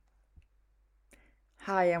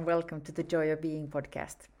Hi and welcome to the Joy of Being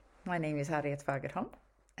podcast. My name is Harriet Fagerholm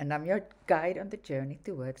and I'm your guide on the journey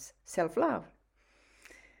towards self-love.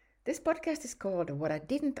 This podcast is called What I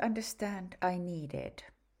Didn't Understand I Needed.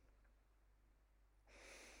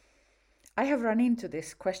 I have run into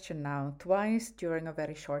this question now twice during a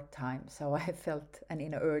very short time, so I have felt an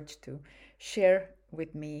inner urge to share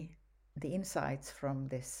with me the insights from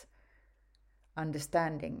this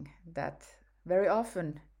understanding that very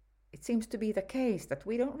often it seems to be the case that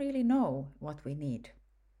we don't really know what we need.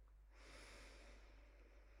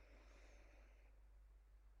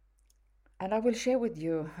 And I will share with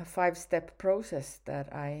you a 5-step process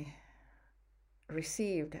that I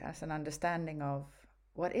received as an understanding of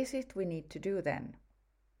what is it we need to do then?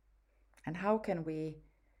 And how can we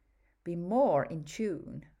be more in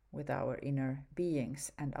tune with our inner beings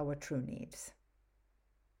and our true needs?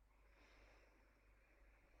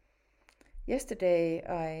 Yesterday,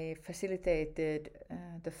 I facilitated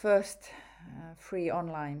the first free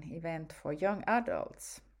online event for young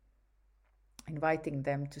adults, inviting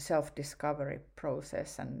them to self-discovery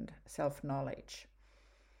process and self-knowledge.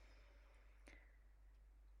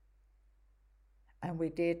 And we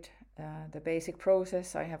did the basic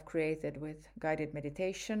process I have created with guided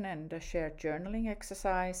meditation and a shared journaling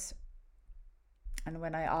exercise. And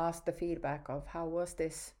when I asked the feedback of how was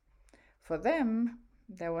this for them,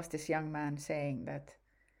 there was this young man saying that,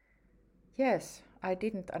 yes, I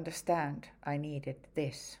didn't understand I needed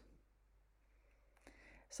this.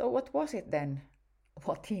 So what was it then,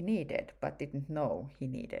 what he needed but didn't know he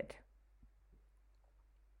needed?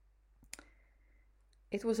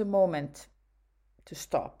 It was a moment to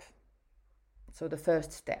stop. So the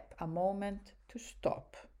first step, a moment to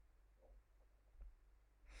stop.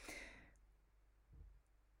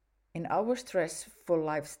 In our stressful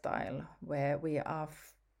lifestyle, where we are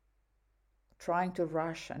trying to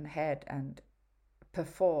rush ahead and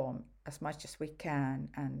perform as much as we can,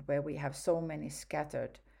 and where we have so many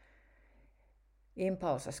scattered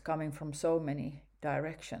impulses coming from so many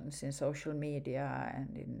directions in social media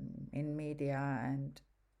and in media and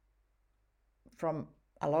from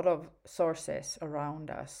a lot of sources around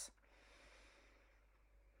us,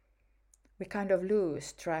 we kind of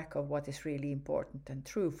lose track of what is really important and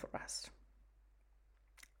true for us.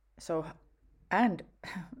 So, and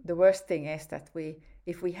the worst thing is that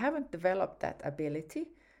if we haven't developed that ability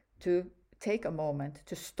to take a moment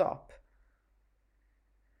to stop,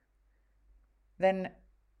 then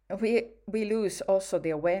we lose also the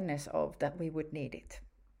awareness of that we would need it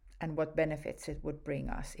and what benefits it would bring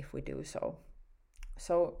us if we do so.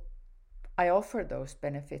 So I offer those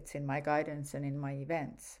benefits in my guidance and in my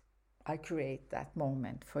events. I create that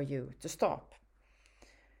moment for you to stop.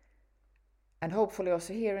 And hopefully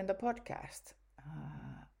also here in the podcast,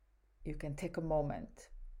 you can take a moment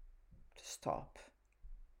to stop.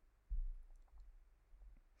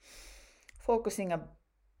 Focusing a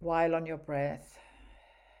while on your breath,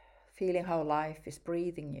 feeling how life is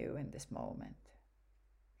breathing you in this moment.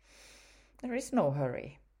 There is no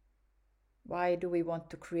hurry. Why do we want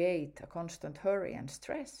to create a constant hurry and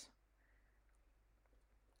stress?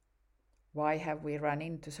 Why have we run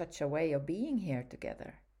into such a way of being here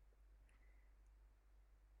together?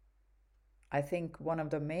 I think one of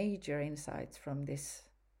the major insights from this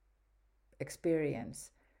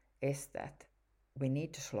experience is that we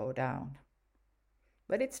need to slow down.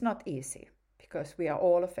 But it's not easy because we are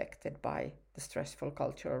all affected by the stressful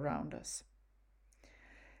culture around us.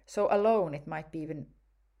 So alone it might be even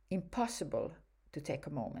impossible to take a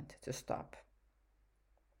moment to stop.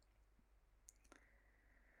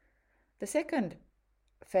 The second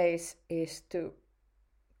phase is to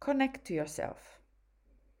connect to yourself.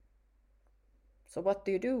 So what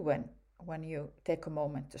do you do when you take a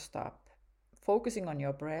moment to stop? Focusing on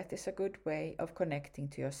your breath is a good way of connecting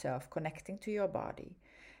to yourself, connecting to your body,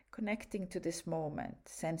 connecting to this moment,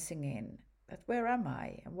 sensing in that where am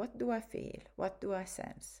I and what do I feel, what do I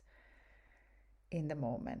sense in the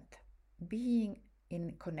moment, being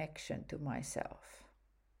in connection to myself.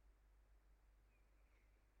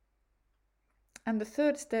 And the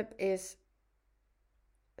third step is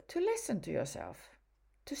to listen to yourself,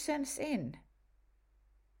 to sense in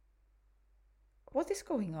what is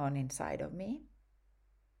going on inside of me.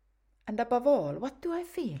 And above all, what do I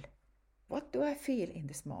feel? What do I feel in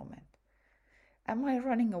this moment? Am I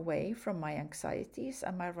running away from my anxieties?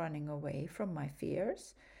 Am I running away from my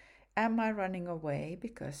fears? Am I running away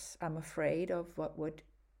because I'm afraid of what would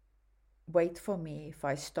wait for me if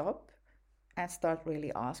I stop and start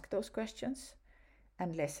really ask those questions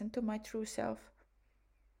and listen to my true self?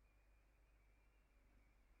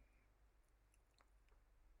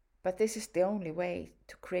 But this is the only way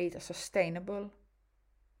to create a sustainable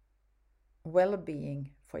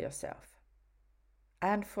well-being for yourself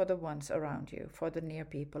and for the ones around you, for the near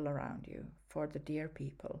people around you, for the dear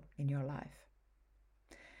people in your life.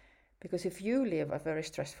 Because if you live a very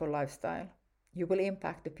stressful lifestyle, you will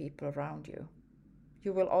impact the people around you.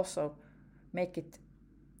 You will also make it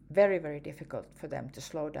very, very difficult for them to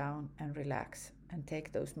slow down and relax and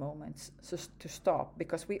take those moments to stop,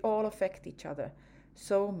 because we all affect each other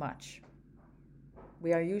so much.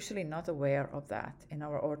 We are usually not aware of that in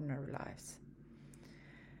our ordinary lives.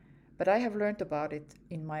 But I have learned about it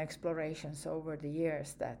in my explorations over the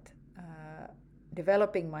years, that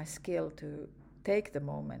developing my skill to take the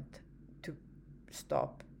moment to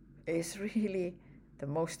stop is really the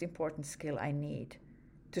most important skill I need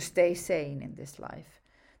to stay sane in this life,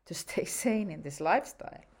 to stay sane in this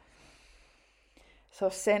lifestyle. So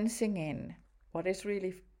sensing in what is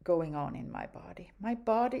really going on in my body. My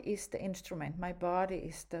body is the instrument. My body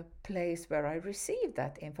is the place where I receive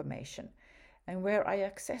that information and where I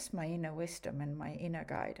access my inner wisdom and my inner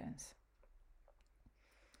guidance.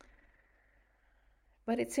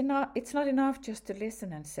 But it's not enough just to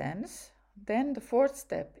listen and sense. Then the fourth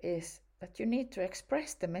step is that you need to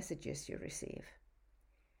express the messages you receive.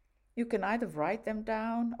 You can either write them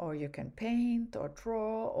down, or you can paint or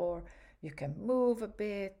draw, or you can move a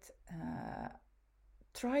bit.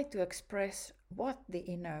 Try to express what the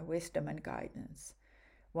inner wisdom and guidance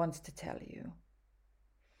wants to tell you.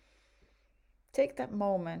 Take that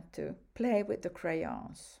moment to play with the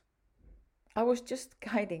crayons. I was just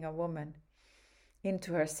guiding a woman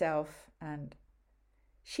into herself, and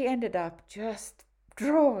she ended up just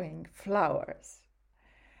drawing flowers.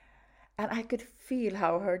 And I could feel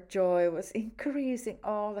how her joy was increasing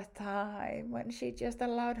all the time when she just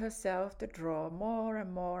allowed herself to draw more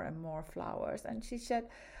and more and more flowers. And she said,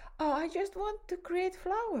 "Oh, I just want to create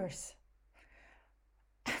flowers."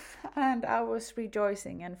 And I was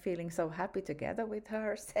rejoicing and feeling so happy together with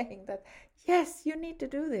her, saying that, yes, you need to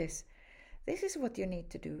do this. This is what you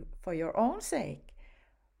need to do for your own sake,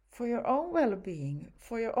 for your own well-being,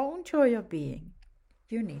 for your own joy of being.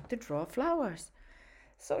 You need to draw flowers.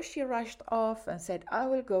 So she rushed off and said, "I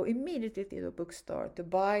will go immediately to the bookstore to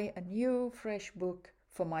buy a new fresh book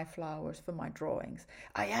for my flowers, for my drawings.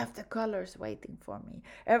 I have the colors waiting for me.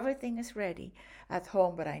 Everything is ready at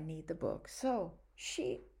home, but I need the book." So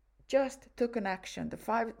she just took an action.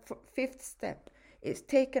 The fifth step is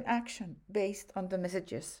take an action based on the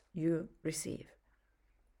messages you receive.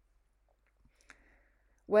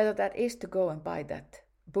 Whether that is to go and buy that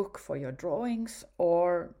book for your drawings,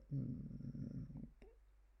 or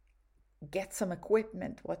get some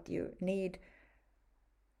equipment, what you need,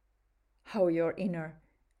 how your inner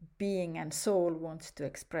being and soul wants to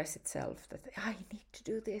express itself, that I need to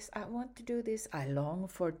do this, I want to do this, I long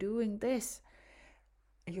for doing this.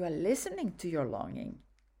 You are listening to your longing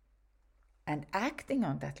and acting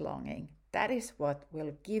on that longing. That is what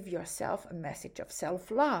will give yourself a message of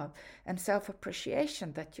self-love and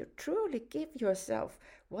self-appreciation, that you truly give yourself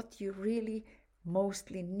what you really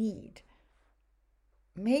mostly need.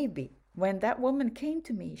 Maybe when that woman came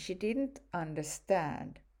to me, she didn't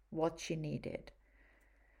understand what she needed.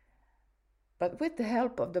 But with the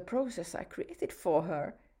help of the process I created for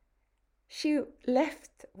her, she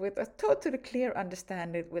left with a totally clear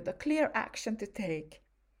understanding, with a clear action to take.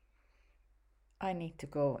 I need to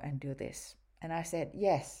go and do this. And I said,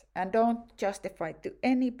 yes. And don't justify it to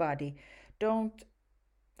anybody. Don't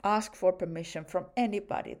ask for permission from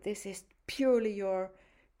anybody. This is purely your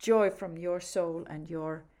joy from your soul and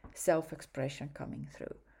your self-expression coming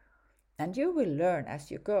through. And you will learn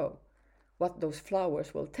as you go what those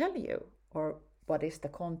flowers will tell you, or what is the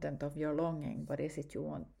content of your longing, what is it you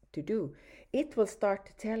want to do. It will start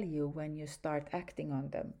to tell you when you start acting on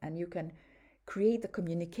them, and you can create a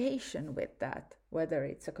communication with that, whether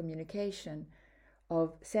it's a communication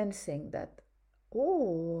of sensing that,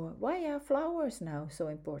 oh, why are flowers now so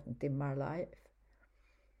important in my life?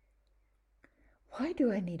 Why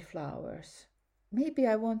do I need flowers? Maybe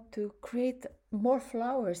I want to create more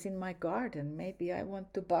flowers in my garden. Maybe I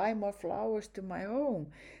want to buy more flowers to my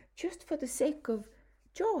home, just for the sake of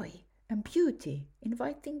joy and beauty,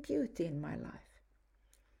 inviting beauty in my life.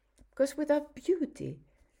 Because without beauty,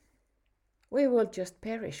 we will just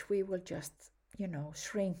perish. We will just,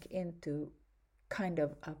 shrink into kind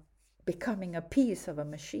of becoming a piece of a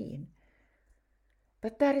machine.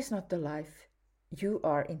 But that is not the life you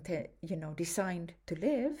are designed to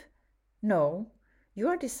live. No, you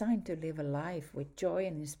are designed to live a life with joy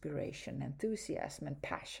and inspiration, enthusiasm and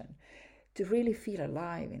passion, to really feel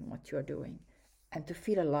alive in what you're doing and to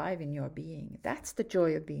feel alive in your being. That's the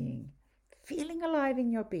joy of being, feeling alive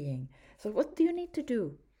in your being. So what do you need to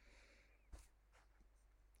do?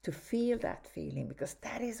 to feel that feeling, because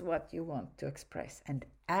that is what you want to express and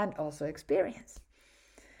also experience.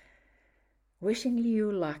 Wishing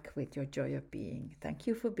you luck with your joy of being. Thank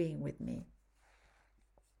you for being with me.